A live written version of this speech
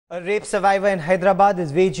A rape survivor in Hyderabad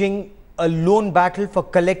is waging a lone battle for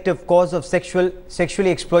collective cause of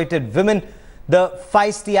sexually exploited women. The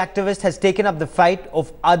feisty activist has taken up the fight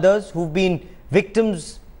of others who've been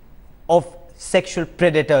victims of sexual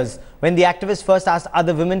predators. When the activist first asked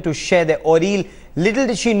other women to share their ordeal, little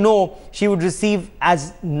did she know she would receive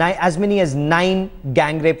as many as 9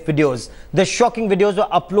 gang rape videos. The shocking videos were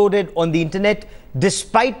uploaded on the internet.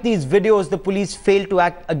 Despite these videos, the police failed to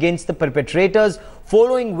act against the perpetrators,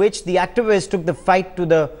 following which the activist took the fight to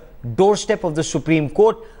the doorstep of the Supreme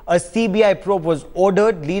Court. A CBI probe was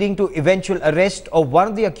ordered, leading to eventual arrest of one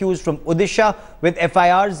of the accused from Odisha, with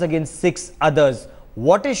FIRs against 6 others.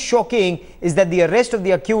 What is shocking is that the arrest of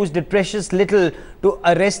the accused did precious little to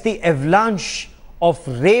arrest the avalanche of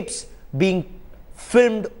rapes being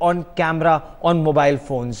filmed on camera on mobile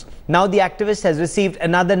phones. Now the activist has received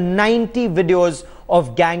another 90 videos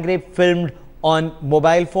of gang rape filmed on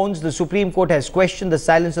mobile phones. The Supreme Court has questioned the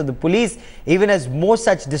silence of the police, even as more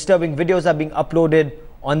such disturbing videos are being uploaded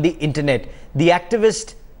on the internet. The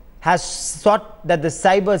activist has sought that the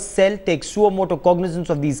cyber cell takes suo moto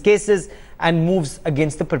cognizance of these cases and moves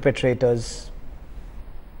against the perpetrators.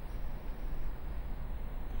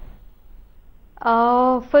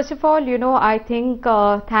 First of all, I think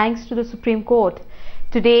thanks to the Supreme Court,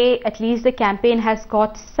 today at least the campaign has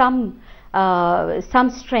got some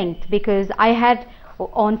strength, because I had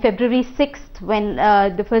on February 6th, when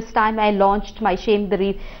the first time I launched my Shame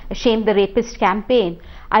the Rapist campaign,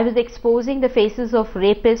 I was exposing the faces of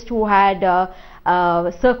rapists who had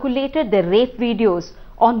circulated their rape videos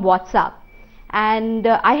on WhatsApp, and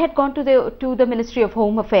I had gone to the Ministry of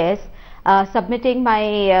Home Affairs, submitting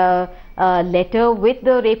my letter with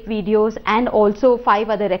the rape videos and also 5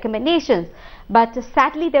 other recommendations. But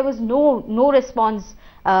sadly, there was no response,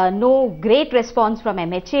 no great response from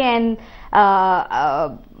MHA, and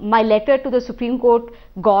my letter to the Supreme Court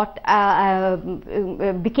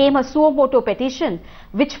became a suo moto petition,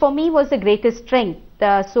 which for me was the greatest strength.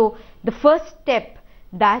 So the first step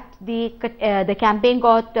that the campaign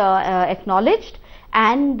got acknowledged,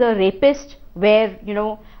 and the rapists were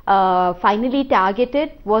finally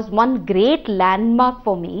targeted, was one great landmark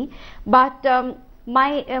for me. But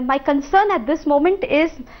my concern at this moment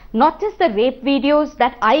is not just the rape videos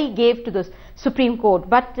that I gave to the Supreme Court,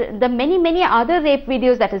 but the many other rape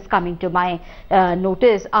videos that is coming to my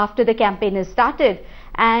notice after the campaign is started.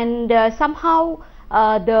 And somehow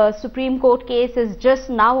the Supreme Court case is just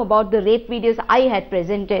now about the rape videos I had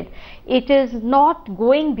presented. It is not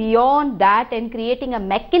going beyond that and creating a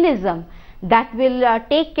mechanism that will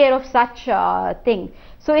take care of such thing.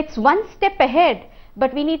 So it's one step ahead,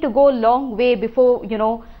 but we need to go a long way before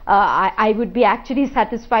I would be actually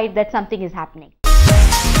satisfied that something is happening.